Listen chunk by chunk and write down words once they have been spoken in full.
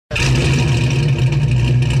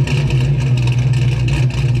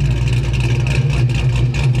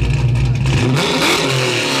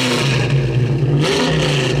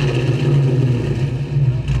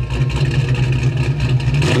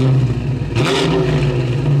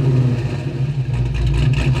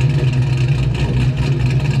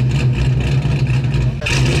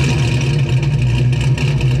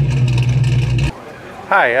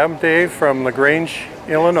Hi, I'm Dave from LaGrange,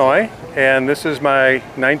 Illinois, and this is my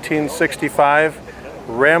 1965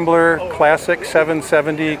 Rambler Classic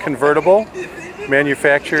 770 convertible,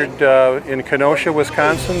 manufactured in Kenosha,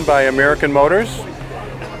 Wisconsin by American Motors.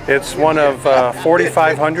 It's one of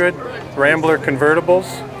 4,500 Rambler convertibles,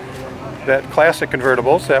 classic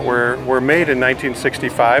convertibles that were made in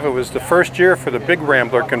 1965. It was the first year for the big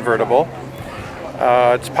Rambler convertible.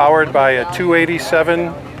 It's powered by a 287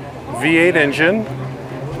 V8 engine,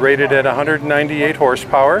 rated at 198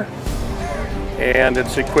 horsepower, and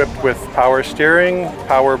it's equipped with power steering,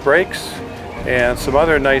 power brakes, and some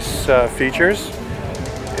other nice features.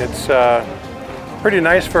 It's pretty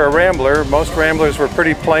nice for a Rambler. Most Ramblers were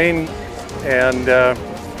pretty plain and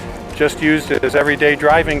just used as everyday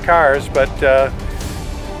driving cars, but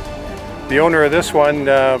the owner of this one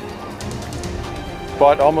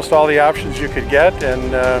bought almost all the options you could get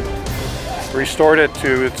and restored it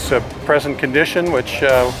to its present condition, which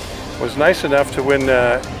was nice enough to win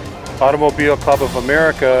the Automobile Club of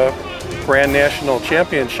America Grand National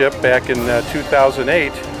Championship back in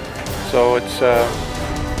 2008. So it's a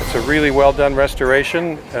really well done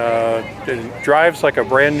restoration. It drives like a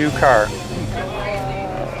brand new car.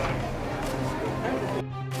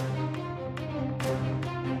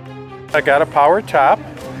 I got a power top,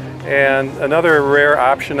 and another rare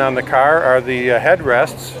option on the car are the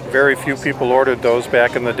headrests. Very few people ordered those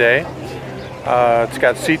back in the day. It's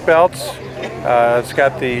got seat belts. It's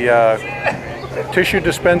got the tissue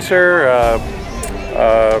dispenser,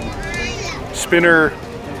 spinner,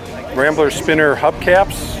 Rambler spinner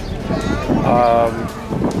hubcaps,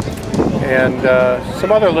 and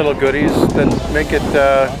some other little goodies that make it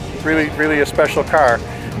really a special car.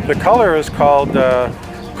 The color is called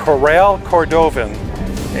Coral Cordovan,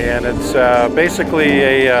 and it's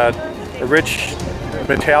basically a rich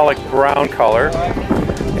metallic brown color,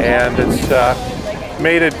 and it's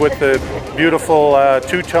mated with the beautiful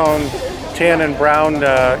two-tone tan and brown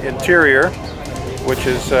interior, which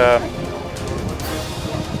is a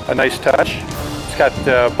nice touch. It's got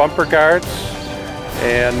bumper guards,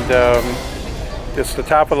 and it's the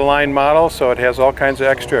top of the line model, so it has all kinds of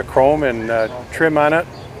extra chrome and trim on it.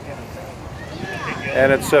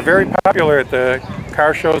 And it's very popular at the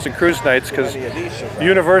car shows and cruise nights because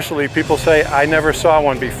universally people say, I never saw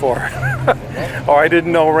one before, or I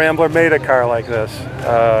didn't know Rambler made a car like this.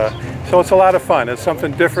 So it's a lot of fun. It's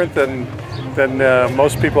something different than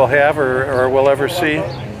most people have or will ever see.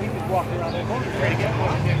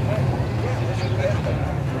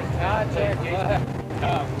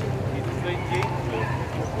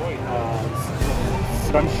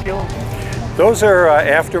 Those are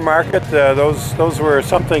aftermarket. Those were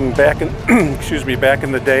something back in excuse me, back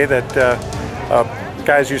in the day that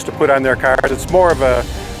guys used to put on their cars. It's more of a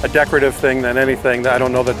decorative thing than anything. I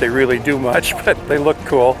don't know that they really do much, but they look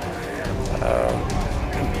cool.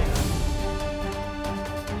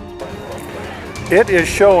 It is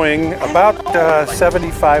showing about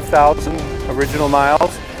 75,000 original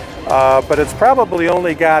miles, but it's probably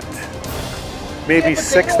only got maybe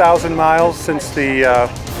 6,000 miles since the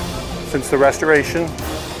restoration.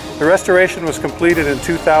 The restoration was completed in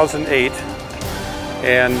 2008,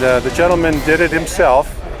 and the gentleman did it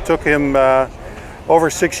himself. It took him over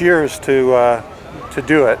 6 years to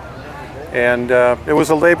do it, and it was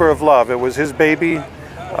a labor of love. It was his baby.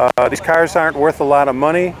 These cars aren't worth a lot of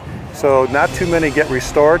money, so not too many get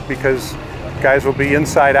restored because guys will be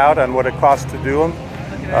inside out on what it costs to do them.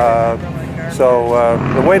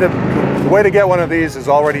 The way to get one of these is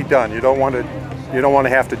already done. You don't want to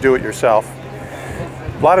have to do it yourself.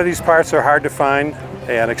 A lot of these parts are hard to find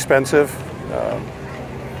and expensive,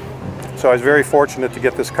 so I was very fortunate to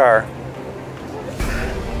get this car.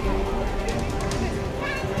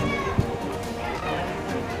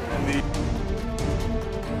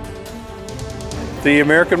 The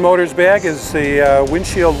American Motors bag is the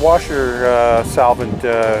windshield washer solvent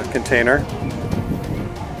container.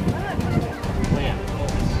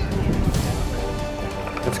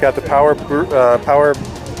 It's got the power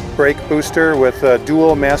brake booster with a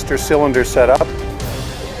dual master cylinder setup.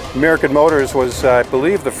 American Motors was, I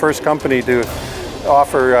believe, the first company to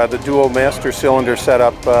offer the dual master cylinder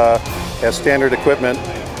setup as standard equipment.